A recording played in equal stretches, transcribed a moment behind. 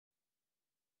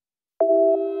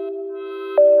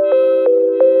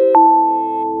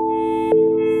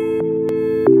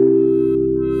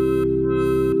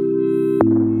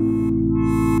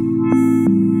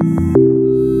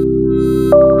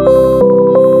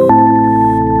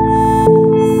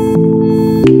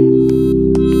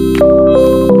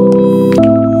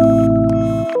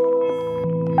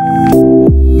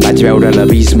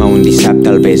sentir-me un dissabte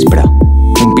al vespre.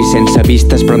 Un pis sense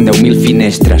vistes però amb 10.000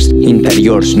 finestres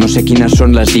interiors, no sé quines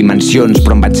són les dimensions,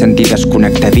 però em vaig sentir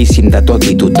desconnectadíssim de tot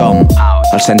i tothom.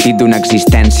 El sentit d'una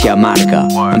existència amarga.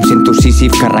 Em sento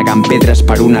Sísif carregant pedres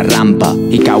per una rampa,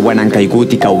 i cauen, han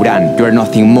caigut i cauran. You're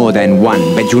nothing more than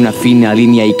one. Veig una fina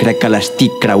línia i crec que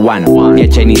l'estic creuant.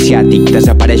 Viatge iniciàtic,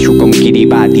 desapareixo com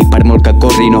Kiribati. Per molt que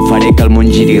corri no faré que el món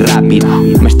giri ràpid.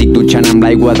 M'estic dutxant amb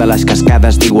l'aigua de les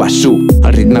cascades d'Iguassú.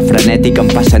 El ritme frenètic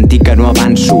em fa sentir que no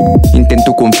avanço.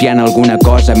 Intento confiar en alguna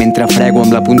cosa mentre frego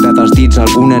amb la punta dels dits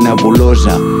alguna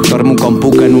nebulosa. Dormo com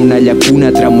puc en una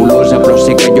llacuna tremolosa, però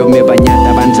sé que jo m'he banyat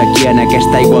abans aquí en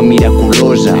aquesta aigua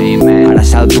miraculosa. Ara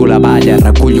salto la valla,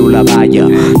 recullo la valla,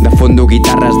 de fondo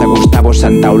guitarres de Gustavo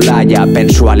Santaolalla.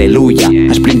 Penso aleluia,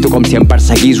 esprinto com si em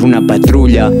perseguís una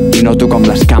patrulla i noto com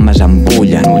les cames em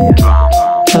bullen.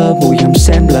 Avui em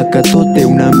sembla que tot té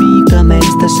una mica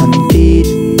menys de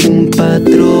sentit. Un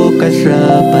patró que es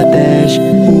repeteix,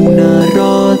 una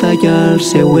roda i el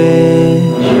seu eix.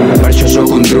 Per això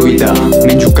sóc un druida,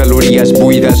 menjo calories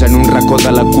buides en un racó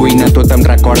de la cuina, tot em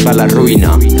recorda la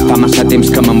ruïna. Fa massa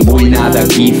temps que me'n vull anar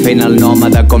d'aquí, fent el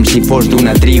nòmada com si fos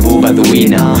d'una tribu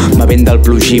beduïna. Bevent del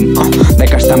plugim, de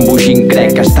que està embogint,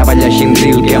 crec que estava llegint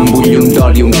Rilke amb un llum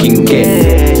d'oli, un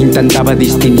quinquet. Intentava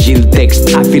distingir el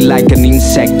text, I feel like an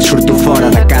insect. Surto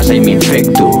fora de casa i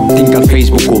m'infecto. Tinc el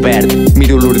Facebook obert,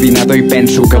 miro l'ordinador i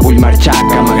penso que vull marxar,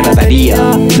 que m'agradaria.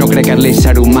 No crec en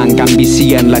l'ésser humà, en canvi sí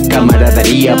en la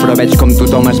camaraderia, però veig com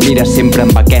tothom es mira sempre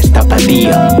amb aquesta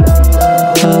apatia.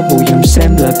 Avui em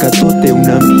sembla que tot té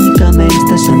una mica menys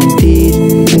de sentit.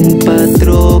 Un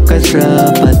patró que es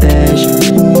repeteix,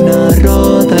 una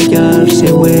roda i el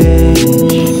seu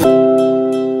eix.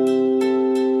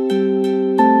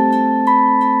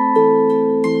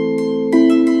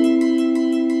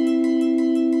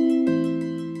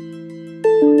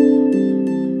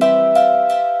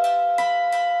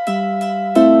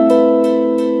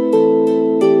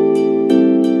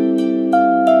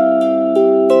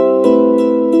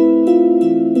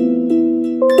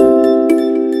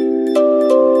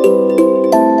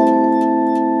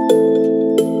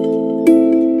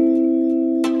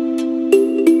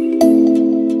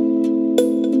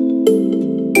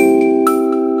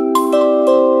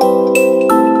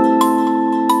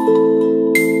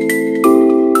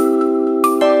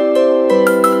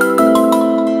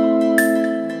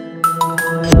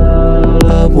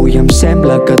 Avui em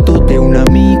sembla que tot té una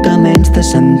mica menys de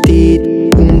sentit.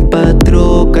 Un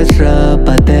patró que es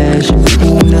repeteix,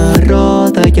 una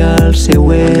roda i el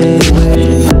seu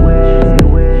eix.